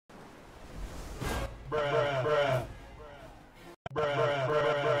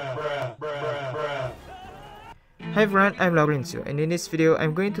Hi everyone, I'm Laurencio, and in this video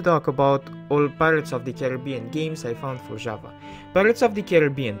I'm going to talk about all Pirates of the Caribbean games I found for Java. Pirates of the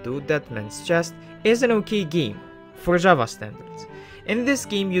Caribbean 2 Deadman's Chest is an okay game for Java standards. In this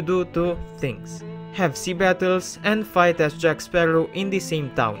game you do two things: have sea battles and fight as Jack Sparrow in the same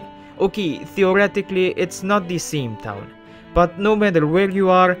town. Okay, theoretically it's not the same town, but no matter where you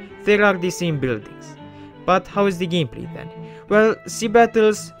are, there are the same buildings. But how is the gameplay then? Well, sea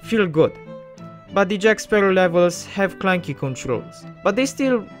battles feel good, but the Jack Sparrow levels have clunky controls, but they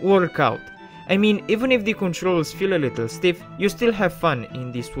still work out. I mean, even if the controls feel a little stiff, you still have fun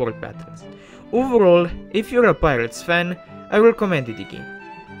in these world battles. Overall, if you're a Pirates fan, I recommend the game.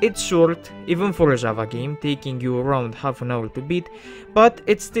 It's short, even for a Java game, taking you around half an hour to beat, but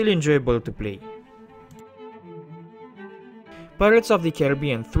it's still enjoyable to play. Pirates of the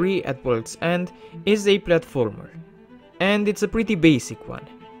Caribbean 3 at World's End is a platformer, and it's a pretty basic one.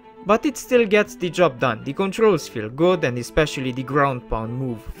 But it still gets the job done. The controls feel good, and especially the ground pound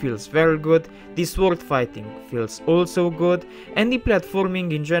move feels very good, the sword fighting feels also good, and the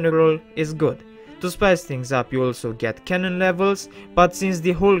platforming in general is good. To spice things up you also get cannon levels, but since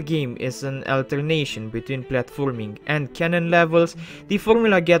the whole game is an alternation between platforming and cannon levels, the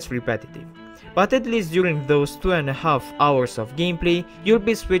formula gets repetitive. But at least during those 2.5 hours of gameplay, you'll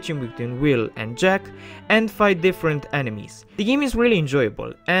be switching between Will and Jack and fight different enemies. The game is really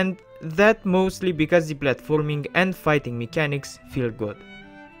enjoyable, and that mostly because the platforming and fighting mechanics feel good.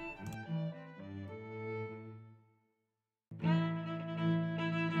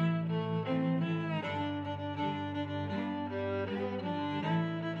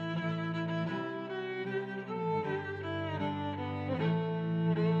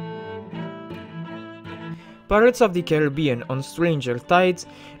 Pirates of the Caribbean on Stranger Tides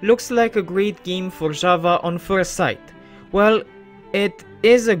looks like a great game for Java on first sight. Well, it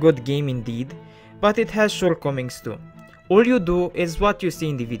is a good game indeed, but it has shortcomings too. All you do is what you see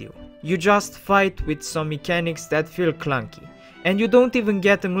in the video. You just fight with some mechanics that feel clunky, and you don't even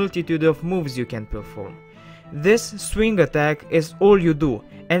get a multitude of moves you can perform. This swing attack is all you do,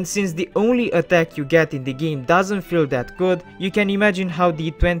 and since the only attack you get in the game doesn't feel that good, you can imagine how the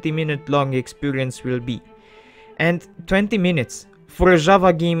 20-minute long experience will be. And 20 minutes for a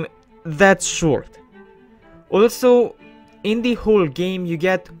Java game, that's short. Also, in the whole game you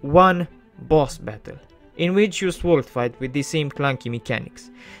get one boss battle, in which you sword fight with the same clunky mechanics.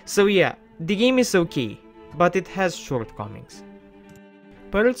 So yeah, the game is okay, but it has shortcomings.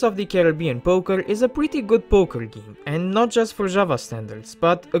 Pirates of the Caribbean Poker is a pretty good poker game, and not just for Java standards,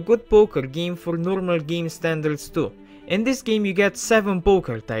 but a good poker game for normal game standards too. In this game you get 7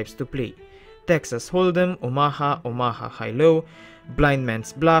 poker types to play: Texas Hold'em, Omaha, Omaha High-Low, Blind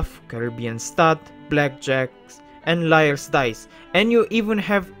Man's Bluff, Caribbean Stud, Blackjacks, and Liar's Dice, and you even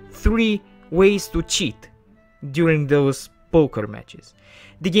have 3 ways to cheat during those poker matches.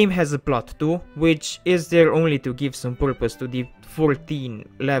 The game has a plot too, which is there only to give some purpose to the 14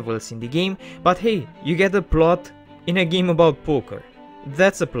 levels in the game, but hey, you get a plot in a game about poker.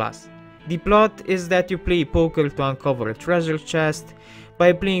 That's a plus. The plot is that you play poker to uncover a treasure chest.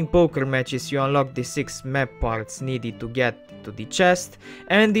 By playing poker matches you unlock the 6 map parts needed to get to the chest,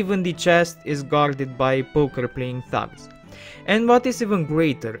 and even the chest is guarded by poker playing thugs. And what is even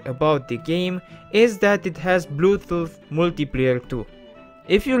greater about the game is that it has Bluetooth multiplayer too.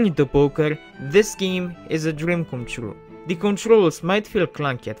 If you're into poker, this game is a dream come true. The controls might feel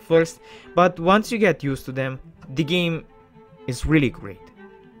clunky at first, but once you get used to them, the game is really great.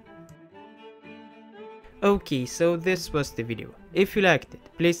 Okay, so this was the video. If you liked it,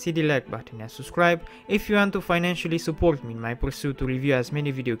 please hit the like button and subscribe. If you want to financially support me in my pursuit to review as many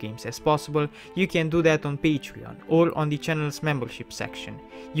video games as possible, you can do that on Patreon or on the channel's membership section.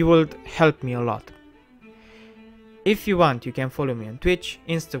 You would help me a lot. If you want, you can follow me on Twitch,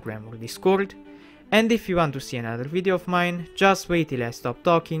 Instagram or Discord. And if you want to see another video of mine, just wait till I stop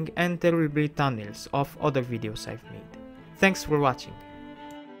talking and there will be thumbnails of other videos I've made. Thanks for watching.